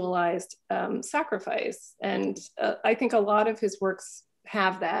ritualized sacrifice. And I think a lot of his works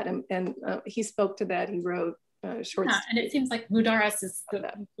have that. And he spoke to that. He wrote short. Yeah, and it seems like Moudarres is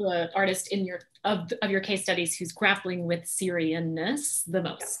the artist in of your case studies who's grappling with Syrianness the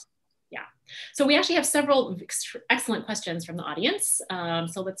most. Yeah. So we actually have several excellent questions from the audience.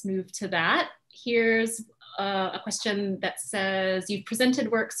 So let's move to that. Here's a question that says, you've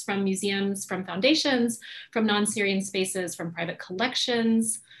presented works from museums, from foundations, from non-Syrian spaces, from private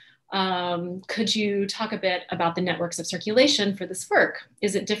collections. Could you talk a bit about the networks of circulation for this work?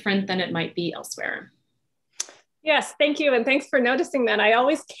 Is it different than it might be elsewhere? Yes, thank you. And thanks for noticing that. I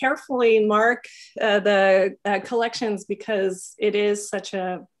always carefully mark the collections because it is such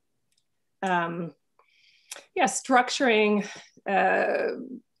a structuring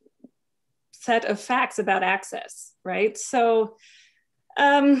set of facts about access, right? So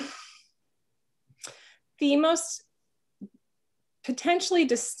the most potentially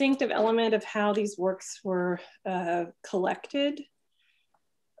distinctive element of how these works were collected,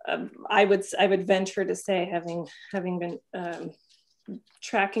 I would venture to say, having been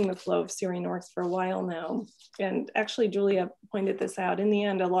tracking the flow of Syrian works for a while now, and actually Julia pointed this out, in the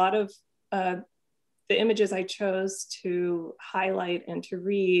end, a lot of the images I chose to highlight and to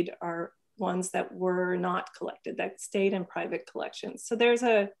read are ones that were not collected, that stayed in private collections. So there's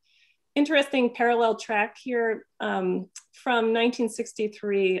a interesting parallel track here from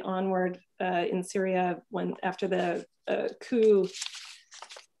 1963 onward in Syria, after the coup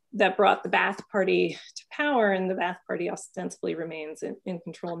that brought the Ba'ath Party to power, and the Ba'ath Party ostensibly remains in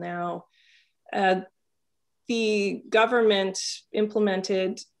control now. The government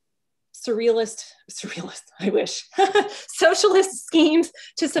implemented surrealist, I wish, socialist schemes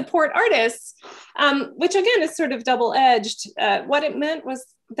to support artists, which again is sort of double-edged. What it meant was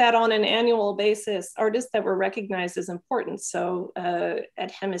that on an annual basis, artists that were recognized as important, so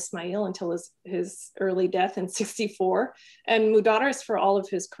Adhem Ismail until his early death in '64, and al-Moudarres for all of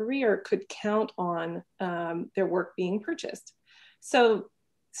his career, could count on their work being purchased. So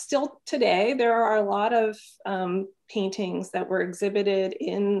still today, there are a lot of paintings that were exhibited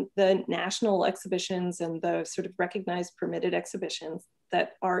in the national exhibitions and the sort of recognized permitted exhibitions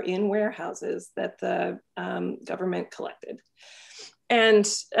that are in warehouses that the government collected. And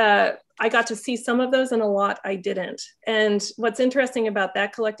I got to see some of those and a lot I didn't. And what's interesting about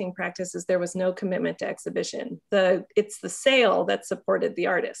that collecting practice is there was no commitment to exhibition. It's the sale that supported the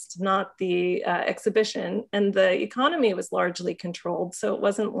artist, not the exhibition. And the economy was largely controlled. So it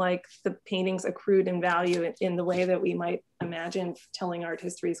wasn't like the paintings accrued in value in the way that we might imagine telling art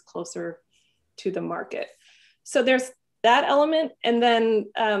histories closer to the market. So there's that element. And then,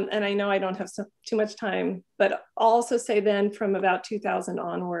 and I know I don't have too much time, but I'll also say then from about 2000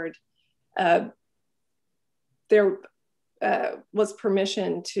 onward, there was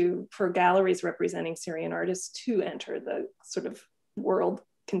permission for galleries representing Syrian artists to enter the sort of world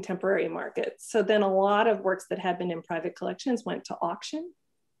contemporary market. So then a lot of works that had been in private collections went to auction,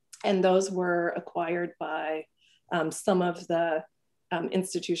 and those were acquired by some of the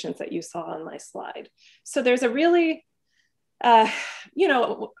institutions that you saw on my slide. So there's a really, you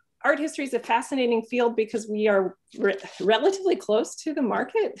know, art history is a fascinating field because we are relatively close to the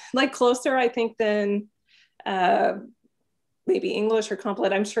market, like closer, I think, than maybe English or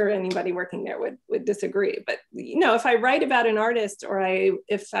Complet. I'm sure anybody working there would disagree. But, you know, if I write about an artist, or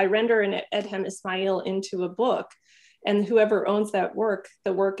if I render an Adhem Ismail into a book, and whoever owns that work,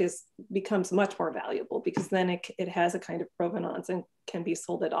 the work becomes much more valuable because then it has a kind of provenance and can be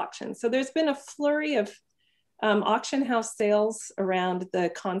sold at auction. So there's been a flurry of auction house sales around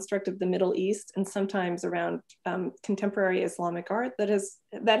the construct of the Middle East, and sometimes around contemporary Islamic art that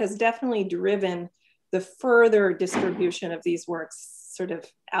has definitely driven the further distribution of these works sort of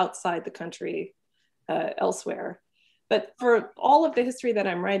outside the country elsewhere. But for all of the history that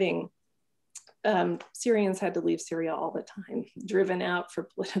I'm writing, Syrians had to leave Syria all the time, driven out for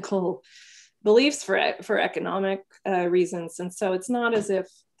political beliefs, for economic reasons. And so it's not as if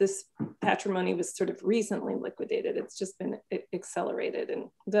this patrimony was sort of recently liquidated. It's just been accelerated. And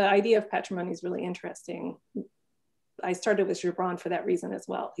the idea of patrimony is really interesting. I started with Gibran for that reason as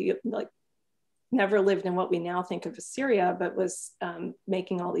well. He never lived in what we now think of as Syria, but was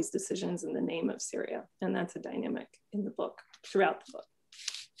making all these decisions in the name of Syria. And that's a dynamic in the book, throughout the book.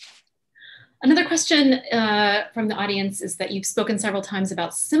 Another question from the audience is that you've spoken several times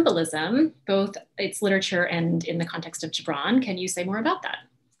about symbolism, both its literature and in the context of Gibran. Can you say more about that?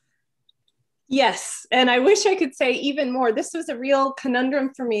 Yes, and I wish I could say even more. This was a real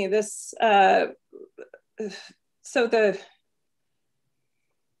conundrum for me.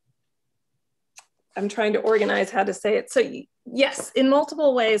 I'm trying to organize how to say it. So yes, in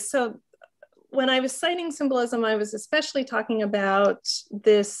multiple ways. So when I was citing symbolism, I was especially talking about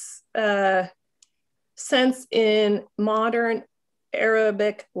this sense in modern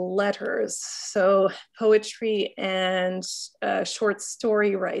Arabic letters, so poetry and short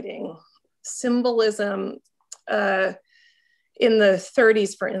story writing. Symbolism in the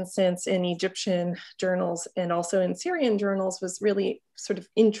 30s, for instance, in Egyptian journals and also in Syrian journals, was really sort of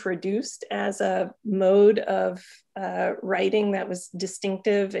introduced as a mode of writing that was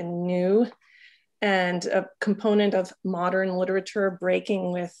distinctive and new, and a component of modern literature,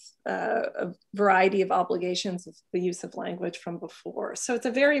 breaking with a variety of obligations of the use of language from before. So it's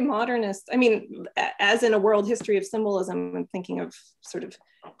a very modernist, I mean, as in a world history of symbolism, I'm thinking of sort of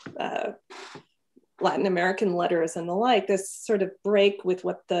Latin American letters and the like, this sort of break with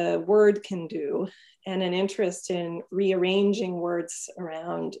what the word can do, and an interest in rearranging words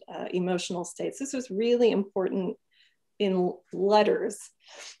around emotional states. This was really important in letters.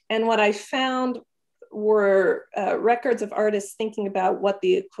 And what I found were records of artists thinking about what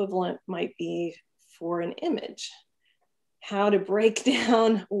the equivalent might be for an image, how to break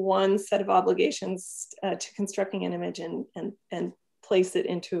down one set of obligations to constructing an image and place it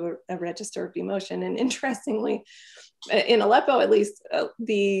into a register of emotion. And interestingly, in Aleppo, at least,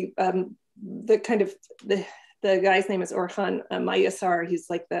 the kind of the the guy's name is Orhan Mayasar. He's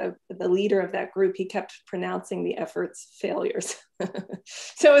like the leader of that group. He kept pronouncing the efforts failures.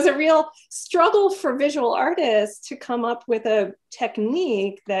 So it was a real struggle for visual artists to come up with a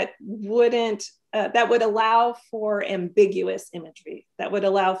technique that that would allow for ambiguous imagery, that would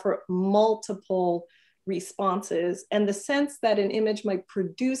allow for multiple responses. And the sense that an image might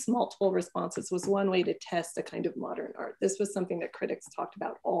produce multiple responses was one way to test a kind of modern art. This was something that critics talked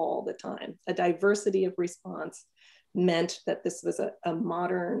about all the time. A diversity of response meant that this was a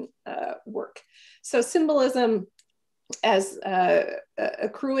modern work. So symbolism, as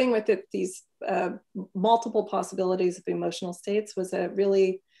accruing with it these multiple possibilities of emotional states, was a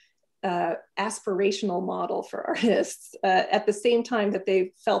really aspirational model for artists at the same time that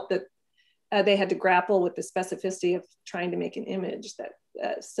they felt that they had to grapple with the specificity of trying to make an image that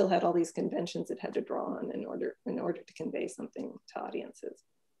still had all these conventions it had to draw on in order to convey something to audiences.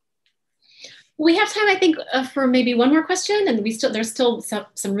 We have time, I think, for maybe one more question, and there's still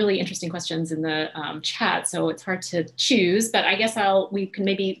some really interesting questions in the chat, so it's hard to choose. But I guess we can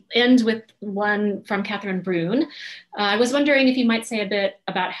maybe end with one from Catherine Brune. I was wondering if you might say a bit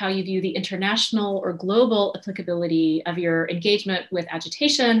about how you view the international or global applicability of your engagement with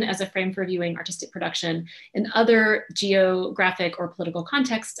agitation as a frame for viewing artistic production in other geographic or political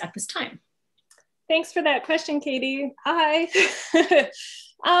contexts at this time. Thanks for that question, Katie. Hi.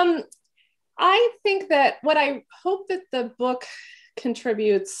 I think that what I hope that the book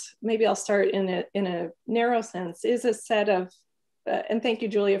contributes, maybe I'll start in a narrow sense, is a set of, and thank you,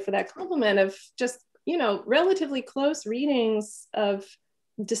 Julia, for that compliment, of just, relatively close readings of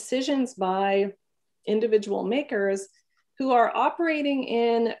decisions by individual makers who are operating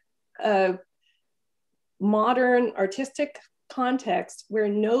in a modern artistic context where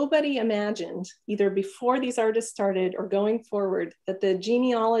nobody imagined, either before these artists started or going forward, that the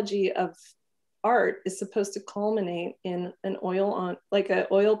genealogy of art is supposed to culminate in an oil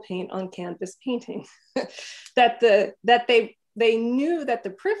paint on canvas painting. that they knew that the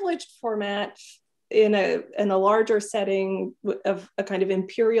privileged format in a larger setting of a kind of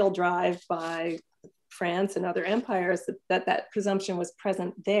imperial drive by France and other empires, that presumption was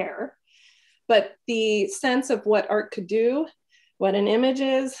present there. But the sense of what art could do, what an image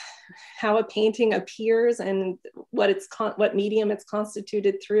is, how a painting appears, and what medium it's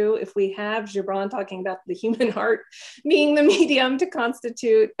constituted through. If we have Gibran talking about the human heart being the medium to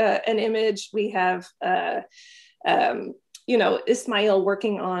constitute an image, we have Ismail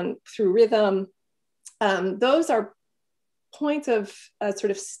working on through rhythm. Those are points of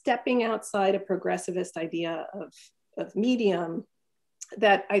sort of stepping outside a progressivist idea of medium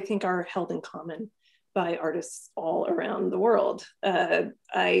that I think are held in common by artists all around the world.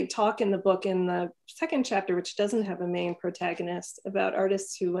 I talk in the book in the second chapter, which doesn't have a main protagonist, about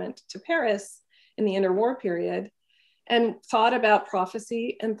artists who went to Paris in the interwar period and thought about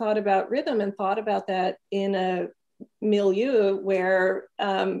prophecy and thought about rhythm and thought about that in a milieu where,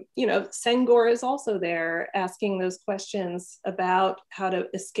 Senghor is also there asking those questions about how to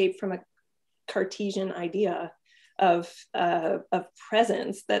escape from a Cartesian idea of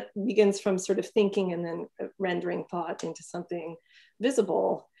presence that begins from sort of thinking and then rendering thought into something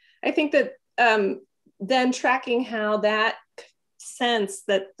visible. I think that then tracking how that sense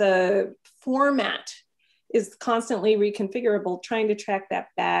that the format is constantly reconfigurable, trying to track that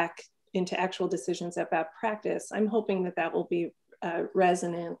back into actual decisions about practice, I'm hoping that will be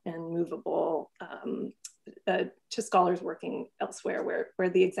resonant and movable to scholars working elsewhere where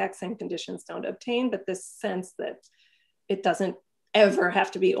the exact same conditions don't obtain, but this sense that it doesn't ever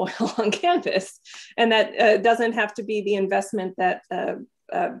have to be oil on canvas, and that doesn't have to be the investment that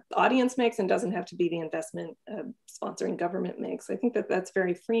audience makes, and doesn't have to be the investment sponsoring government makes. I think that's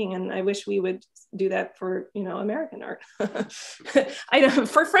very freeing, and I wish we would do that for American art.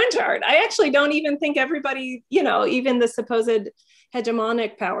 For French art, I actually don't even think everybody, even the supposed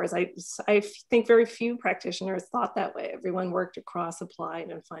hegemonic powers, I think very few practitioners thought that way. Everyone worked across applied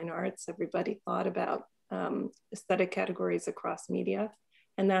and fine arts. Everybody thought about aesthetic categories across media,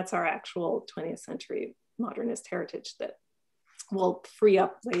 and that's our actual 20th century modernist heritage that will free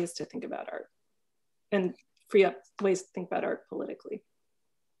up ways to think about art and free up ways to think about art politically.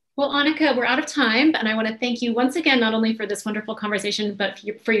 Well, Anneka, we're out of time, and I want to thank you once again, not only for this wonderful conversation, but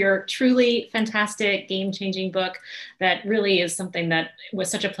for your truly fantastic, game-changing book that really is something that was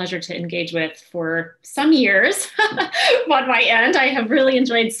such a pleasure to engage with for some years on my end. I have really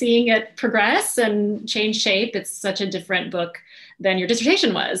enjoyed seeing it progress and change shape. It's such a different book than your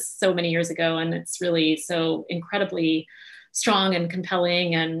dissertation was so many years ago, and it's really so incredibly strong and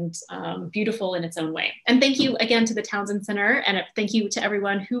compelling and beautiful in its own way. And thank you again to the Townsend Center, and thank you to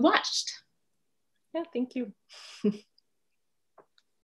everyone who watched. Yeah, thank you.